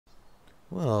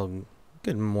Well,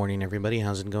 good morning, everybody.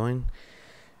 How's it going?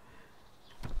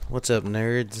 What's up,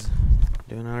 nerds?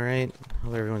 Doing alright?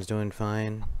 Hope everyone's doing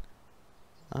fine.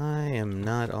 I am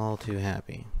not all too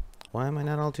happy. Why am I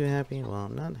not all too happy? Well,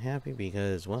 I'm not happy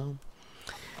because, well,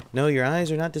 no, your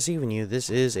eyes are not deceiving you. This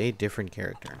is a different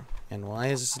character. And why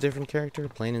is this a different character?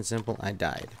 Plain and simple, I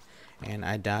died. And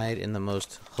I died in the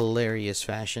most hilarious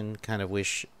fashion. Kind of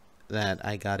wish that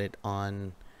I got it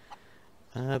on...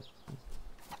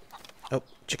 Oh,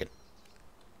 chicken.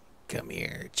 Come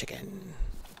here, chicken.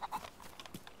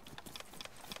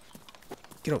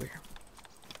 Get over here.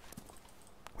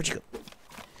 Where'd you go?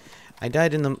 I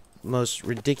died in the most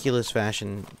ridiculous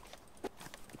fashion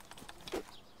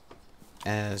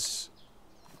as...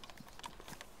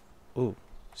 Ooh,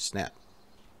 snap.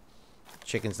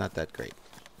 Chicken's not that great.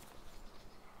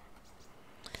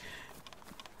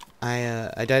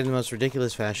 I died in the most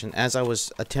ridiculous fashion as I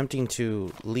was attempting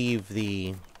to leave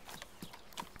the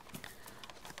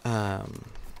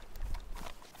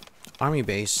army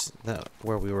base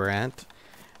where we were at.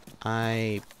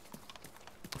 I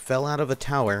fell out of a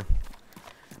tower.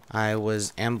 I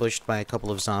was ambushed by a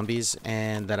couple of zombies,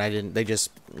 and they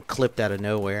just clipped out of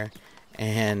nowhere,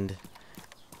 and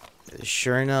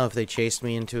sure enough, they chased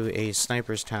me into a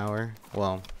sniper's tower.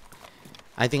 Well,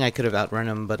 I think I could have outrun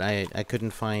them, but I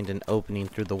couldn't find an opening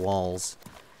through the walls,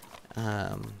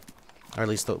 or at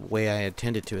least the way I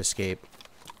intended to escape,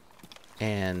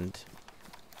 and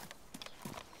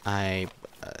I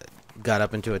got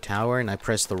up into a tower, and I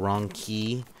pressed the wrong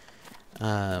key.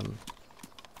 And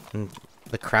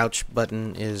the crouch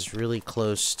button is really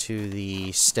close to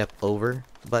the step over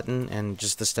button, and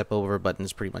just the step over button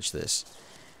is pretty much this.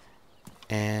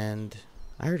 And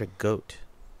I heard a goat.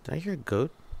 Did I hear a goat?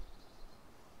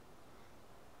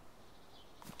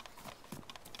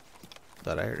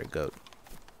 Thought I heard a goat.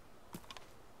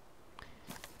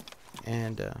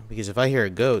 And because if I hear a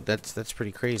goat, that's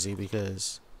pretty crazy,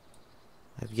 because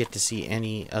I've yet to see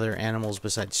any other animals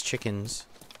besides chickens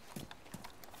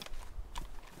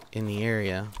in the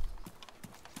area.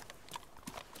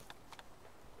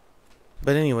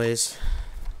 But anyways,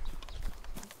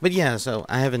 yeah, so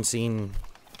I haven't seen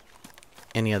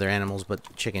any other animals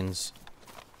but chickens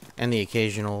and the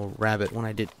occasional rabbit when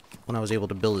I was able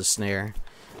to build a snare.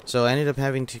 So I ended up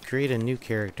having to create a new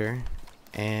character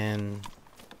and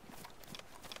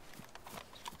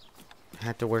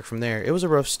had to work from there. It was a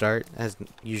rough start, as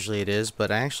usually it is,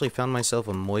 but I actually found myself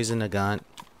a Mosin,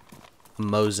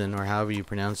 or however you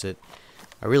pronounce it.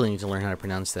 I really need to learn how to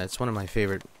pronounce that. It's one of my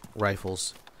favorite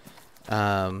rifles.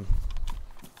 A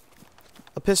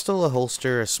pistol, a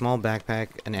holster, a small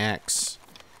backpack, an axe.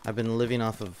 I've been living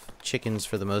off of chickens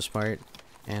for the most part,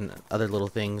 and other little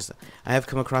things. I have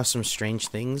come across some strange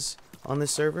things on this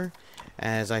server,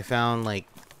 as I found like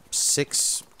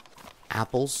 6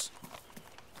 apples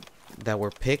that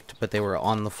were picked, but they were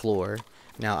on the floor.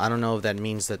 Now, I don't know if that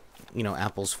means that, you know,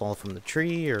 apples fall from the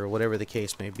tree or whatever the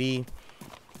case may be,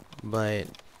 but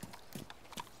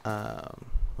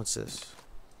what's this?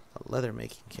 A leather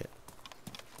making kit,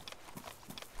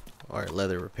 or a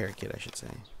leather repair kit, I should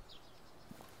say.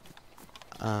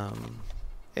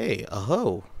 Hey, a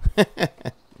hoe.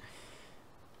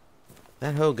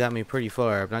 That hoe got me pretty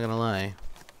far, I'm not gonna lie.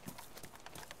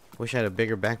 Wish I had a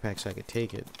bigger backpack so I could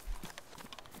take it.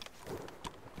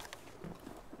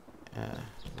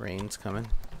 Rain's coming.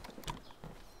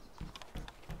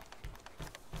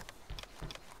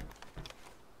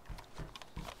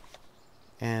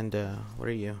 And, what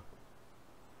are you?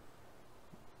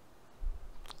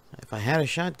 If I had a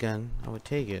shotgun, I would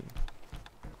take it.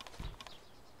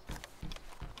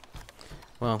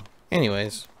 Well,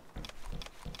 anyways.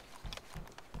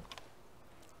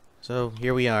 So,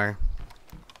 here we are.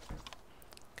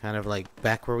 Kind of like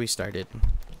back where we started.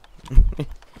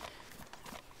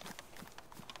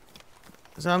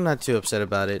 So I'm not too upset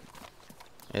about it.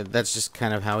 That's just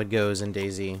kind of how it goes in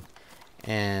DayZ.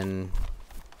 And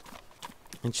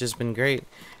it's just been great.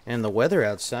 And the weather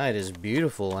outside is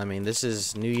beautiful. I mean, this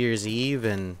is New Year's Eve,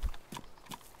 and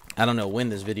I don't know when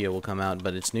this video will come out,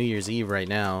 but it's New Year's Eve right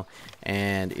now,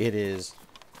 and it is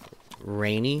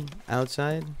rainy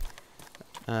outside.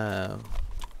 Well,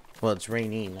 it's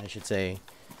raining, I should say.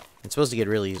 It's supposed to get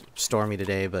really stormy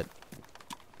today, but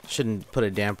shouldn't put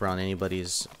a damper on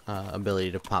anybody's ability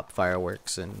to pop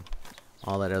fireworks and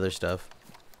all that other stuff.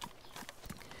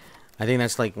 I think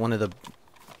that's like one of the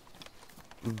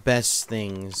best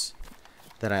things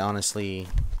that I honestly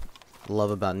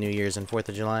love about New Year's and 4th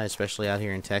of July, especially out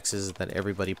here in Texas, is that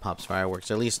everybody pops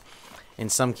fireworks, at least in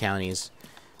some counties.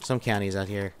 Some counties out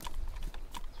here.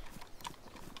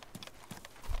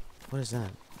 What is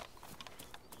that?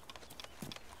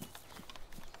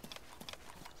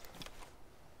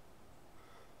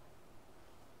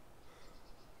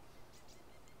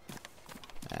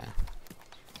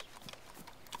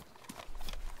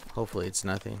 Hopefully it's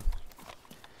nothing.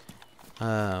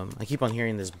 I keep on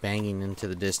hearing this banging into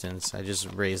the distance. I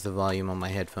just raised the volume on my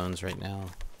headphones right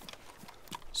now,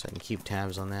 so I can keep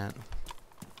tabs on that.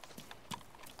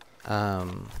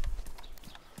 Oh,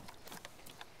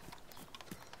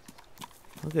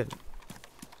 good.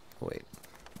 Oh, wait.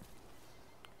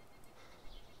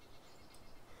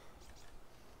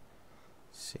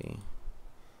 Let's see.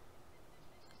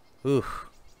 Ooh.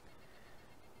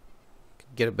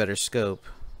 Could get a better scope.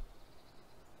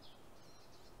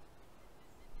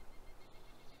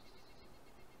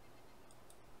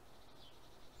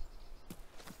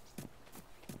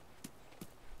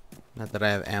 Not that I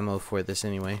have ammo for this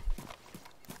anyway.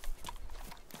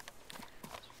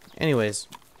 Anyways.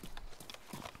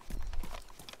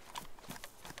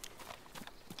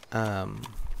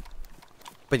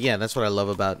 But yeah, that's what I love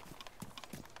about...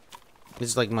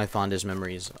 It's like my fondest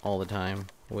memories all the time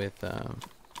with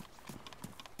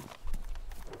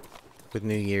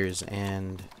New Year's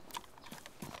and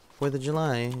 4th of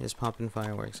July is popping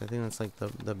fireworks. I think that's like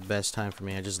the best time for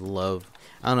me. I just love...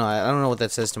 I don't know. I don't know what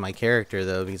that says to my character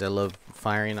though, because I love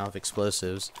firing off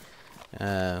explosives.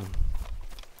 I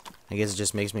guess it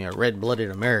just makes me a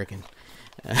red-blooded American,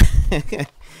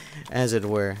 as it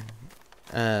were.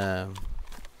 No,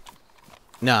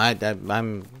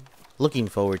 I'm looking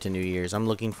forward to New Year's. I'm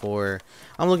looking forward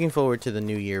to the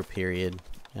New Year period.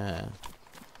 I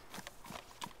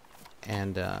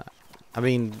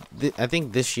mean, I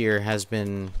think this year has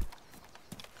been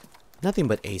nothing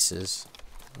but aces,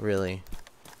 really,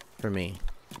 for me.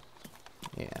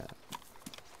 Yeah.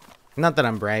 Not that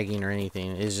I'm bragging or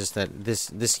anything. It's just that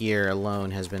this year alone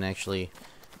has been actually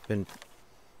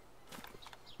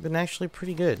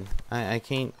pretty good. I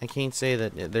can't say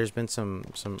that there's been some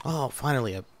oh,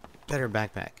 finally a better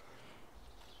backpack.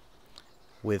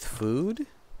 With food?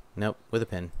 Nope, with a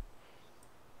pen.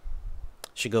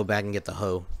 Should go back and get the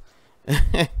hoe.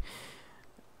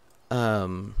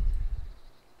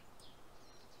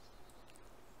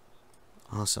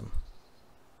 Awesome.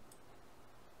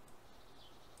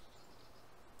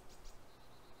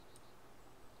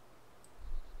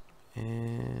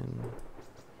 And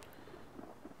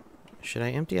should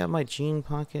I empty out my jean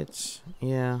pockets?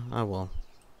 Yeah, I will.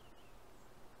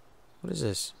 What is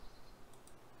this?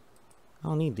 I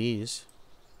don't need these.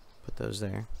 Put those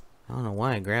there. I don't know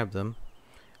why I grabbed them.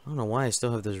 I don't know why I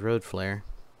still have this road flare.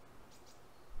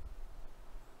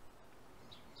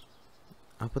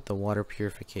 I'll put the water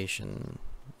purification,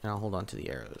 and I'll hold on to the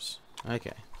arrows.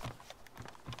 Okay.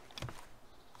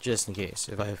 Just in case,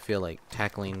 if I feel like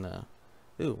tackling the...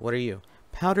 Ooh, what are you?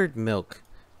 Powdered milk.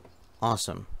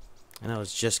 Awesome. And I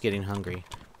was just getting hungry.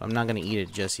 I'm not going to eat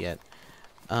it just yet.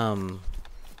 Ellie,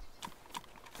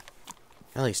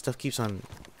 stuff keeps on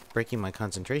breaking my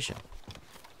concentration.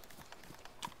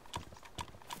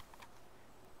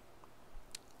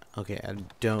 Okay, I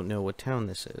don't know what town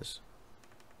this is.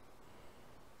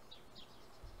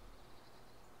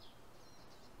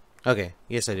 Okay,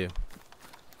 yes I do.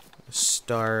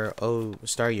 Staroye,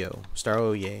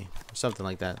 something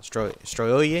like that.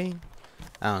 Staroye?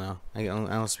 I don't know. I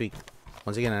don't speak.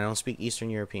 Once again, I don't speak Eastern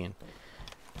European.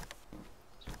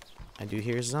 I do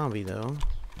hear zombie though.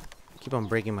 Keep on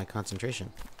breaking my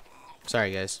concentration.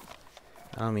 Sorry guys.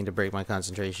 I don't mean to break my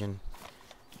concentration.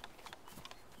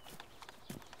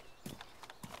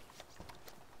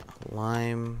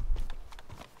 Lime.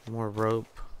 More rope.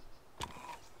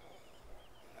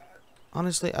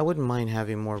 Honestly, I wouldn't mind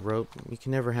having more rope. You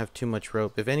can never have too much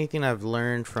rope. If anything I've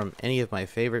learned from any of my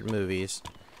favorite movies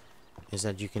is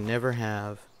that you can never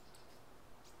have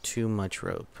too much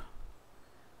rope.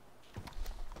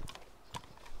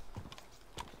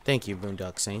 Thank you,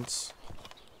 Boondock Saints.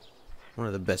 One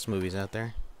of the best movies out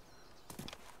there.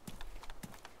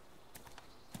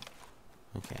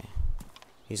 Okay.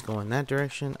 He's going that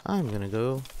direction. I'm gonna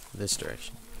go this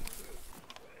direction.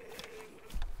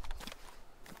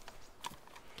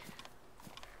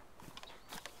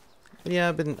 But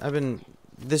yeah,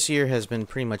 this year has been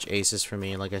pretty much aces for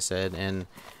me, like I said, and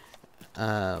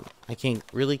I can't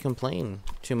really complain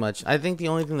too much. I think the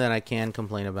only thing that I can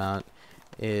complain about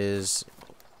is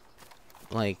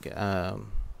like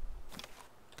come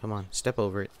on, step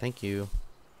over it. Thank you.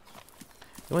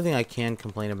 The only thing I can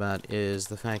complain about is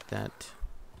the fact that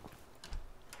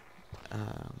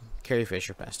Carrie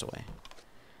Fisher passed away,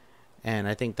 and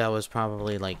I think that was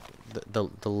probably like the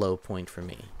low point for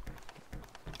me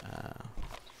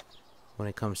when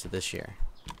it comes to this year.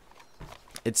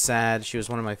 It's sad. She was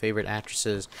one of my favorite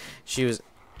actresses. She was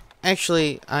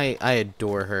actually I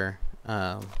adore her.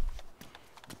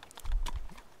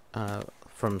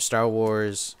 From Star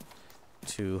Wars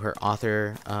to her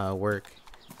author work,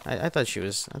 I thought she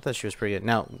was pretty good.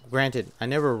 Now, granted, I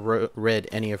never read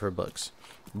any of her books,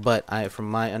 but from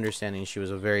my understanding, she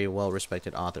was a very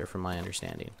well-respected author. From my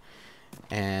understanding,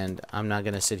 and I'm not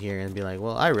gonna sit here and be like,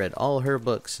 well, I read all her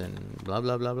books and blah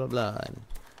blah blah blah blah. And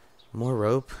more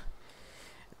rope.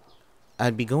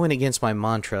 I'd be going against my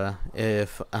mantra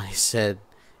if I said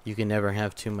you can never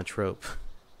have too much rope.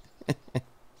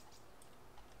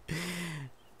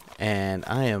 And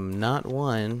I am not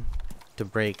one to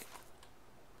break.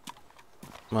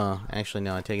 Well, actually,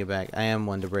 no, I take it back. I am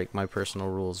one to break my personal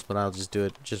rules, but I'll just do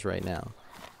it just right now.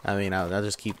 I mean, I'll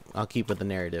keep with the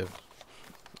narrative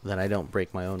that I don't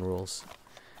break my own rules.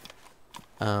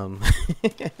 I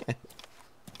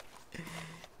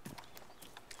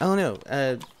don't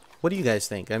know. What do you guys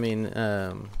think? I mean,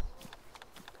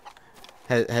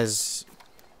 has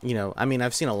you know? I mean,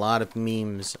 I've seen a lot of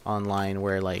memes online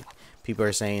where like people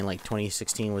are saying like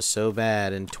 2016 was so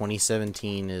bad and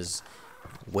 2017 is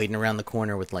waiting around the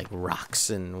corner with like rocks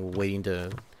and waiting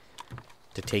to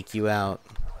take you out.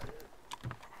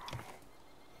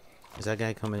 Is that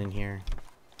guy coming in here?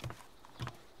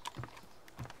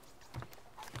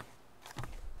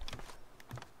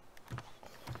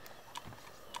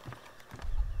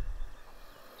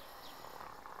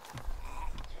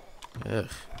 Ugh.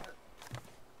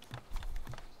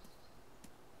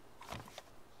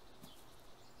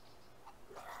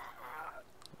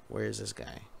 Where is this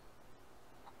guy?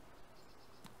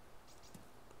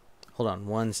 Hold on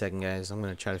one second, guys. I'm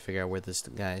gonna try to figure out where this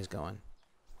guy is going.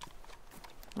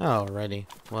 Alrighty.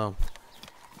 Well,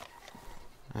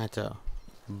 I had to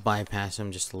bypass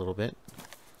him just a little bit.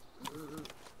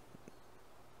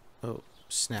 Oh,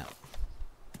 snap.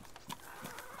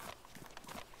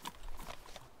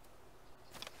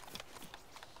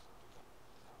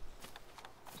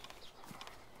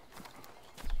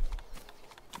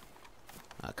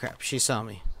 Oh, crap. She saw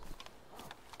me.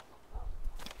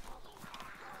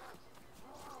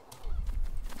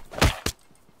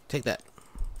 Take that.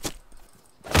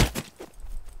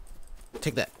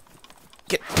 Take that.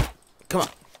 Get. Come on.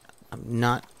 I'm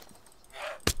not.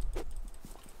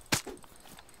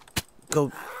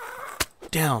 Go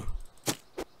down.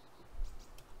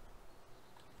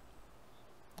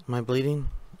 Am I bleeding?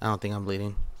 I don't think I'm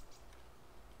bleeding.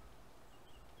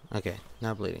 Okay,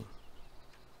 not bleeding.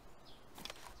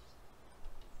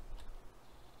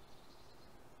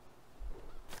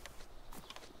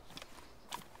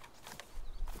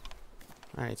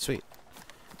 Alright, sweet.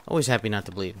 Always happy not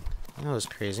to bleed. That was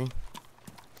crazy.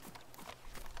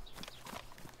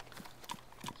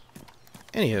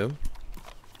 Anywho.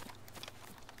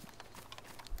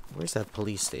 Where's that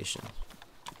police station?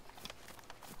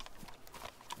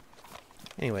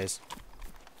 Anyways.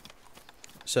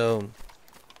 So.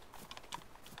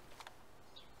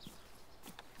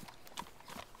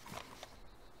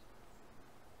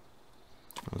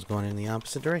 I was going in the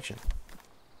opposite direction.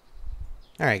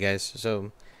 Alright guys,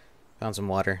 so found some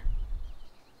water.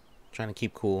 Trying to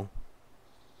keep cool.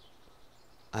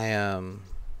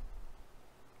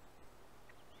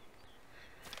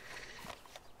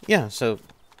 Yeah, so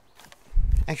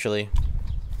actually,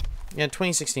 yeah,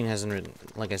 2016 hasn't been,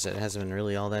 like I said, it hasn't been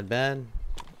really all that bad,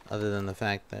 other than the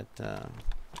fact that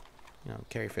you know,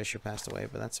 Carrie Fisher passed away,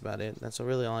 but that's about it. That's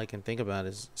really all I can think about,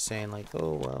 is saying like,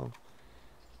 oh well,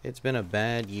 it's been a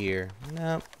bad year.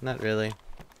 No, not really.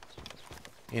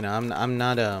 You know, I'm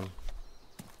not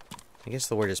I guess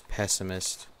the word is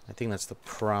pessimist. I think that's the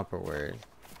proper word.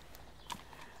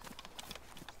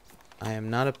 I am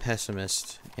not a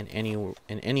pessimist in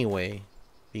any way,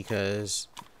 because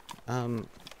you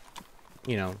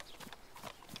know,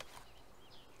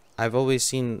 I've always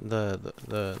seen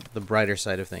the brighter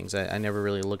side of things. I never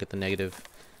really look at the negative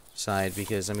side,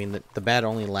 because I mean the bad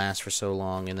only lasts for so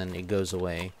long and then it goes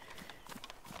away.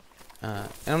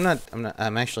 And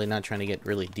I'm actually not trying to get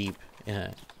really deep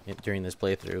during this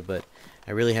playthrough, but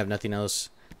I really have nothing else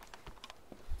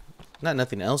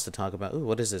to talk about. Ooh,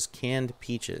 what is this? Canned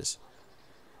peaches.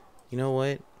 You know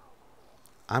what?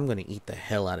 I'm gonna eat the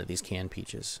hell out of these canned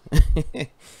peaches.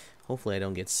 Hopefully I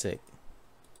don't get sick.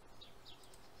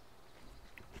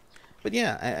 But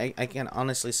yeah, I can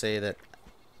honestly say that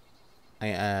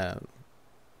I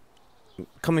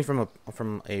coming from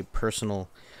a personal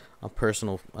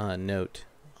note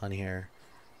on here,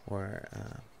 or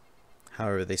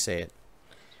however they say it,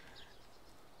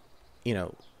 you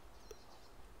know,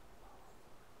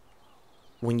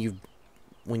 when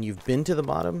you've been to the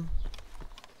bottom,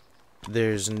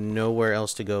 there's nowhere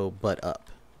else to go but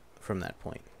up from that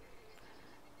point.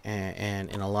 And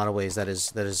in a lot of ways that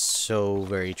is so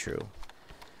very true.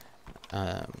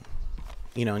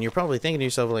 You know, and you're probably thinking to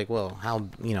yourself, like, well,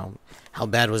 how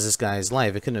bad was this guy's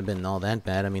life? It couldn't have been all that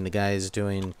bad. I mean, the guy's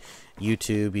doing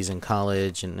YouTube, he's in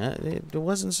college, and it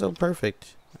wasn't so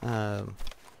perfect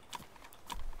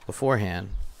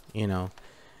beforehand, you know.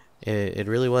 It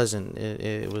really wasn't.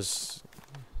 It was...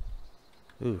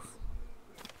 Ooh.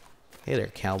 Hey there,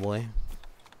 cowboy.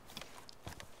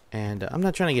 And I'm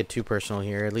not trying to get too personal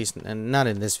here, at least and not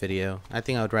in this video. I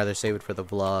think I would rather save it for the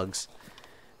vlogs.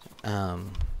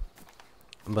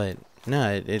 But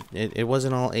no, it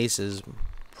wasn't all aces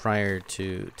prior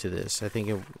to this. I think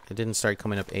it didn't start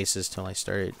coming up aces till I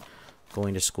started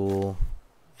going to school,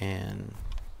 and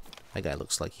that guy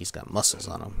looks like he's got muscles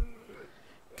on him.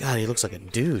 God, he looks like a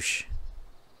douche.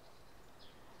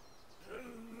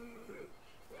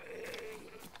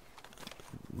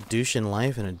 Douche in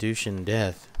life and a douche in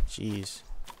death. Jeez.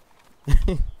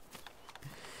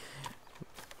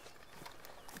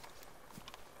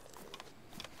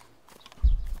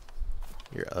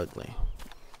 You're ugly.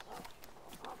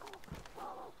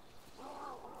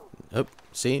 Oh,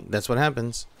 see? That's what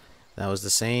happens. That was the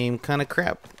same kind of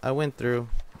crap I went through.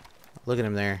 Look at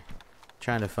him there.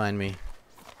 Trying to find me.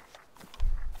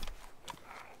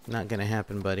 Not gonna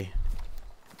happen, buddy.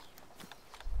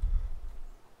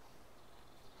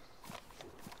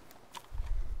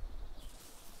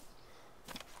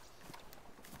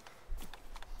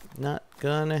 Not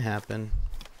gonna happen.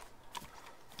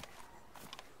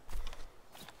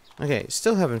 Okay,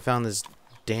 still haven't found this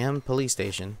damn police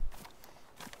station.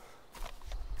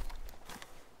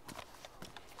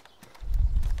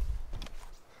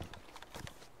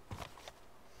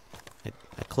 I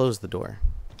closed the door.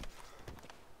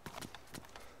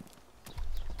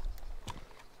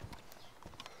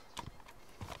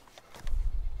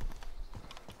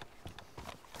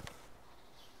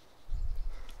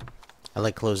 I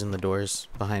like closing the doors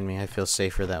behind me. I feel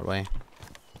safer that way.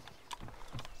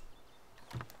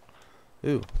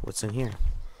 Ooh, what's in here?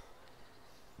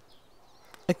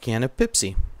 A can of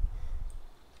Pepsi.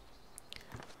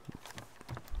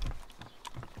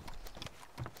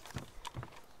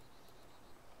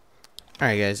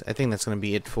 Alright guys, I think that's going to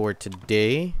be it for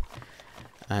today.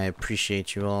 I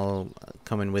appreciate you all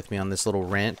coming with me on this little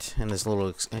rant and this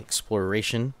little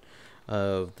exploration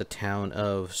of the town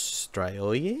of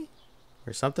Staroye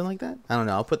or something like that. I don't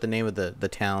know. I'll put the name of the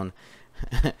town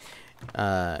at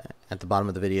the bottom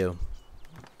of the video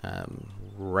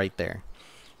right there.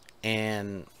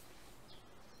 And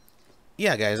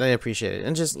yeah guys, I appreciate it.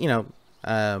 And just, you know,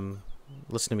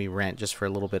 listen to me rant just for a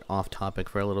little bit off topic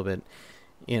for a little bit,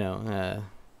 you know,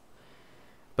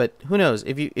 but who knows,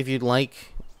 if you'd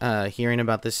like hearing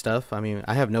about this stuff, I mean,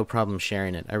 I have no problem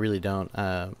sharing it. I really don't.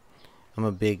 I'm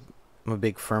a big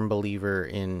firm believer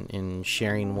in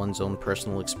sharing one's own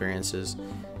personal experiences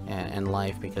and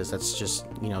life, because that's just,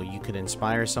 you know, you could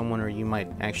inspire someone, or you might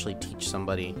actually teach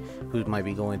somebody who might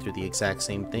be going through the exact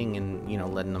same thing, and, you know,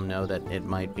 letting them know that it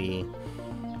might be,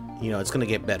 you know, it's gonna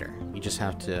get better. You just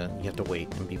have to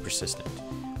wait and be persistent.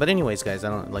 But anyways guys,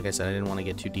 like I said, I didn't want to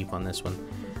get too deep on this one,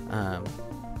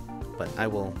 but I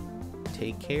will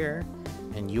take care,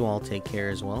 and you all take care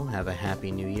as well. Have a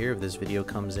happy new year if this video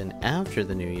comes in after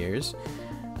the New Year's.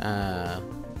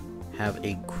 Have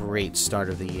a great start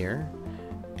of the year,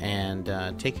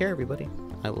 and take care everybody.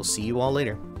 I will see you all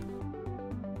later.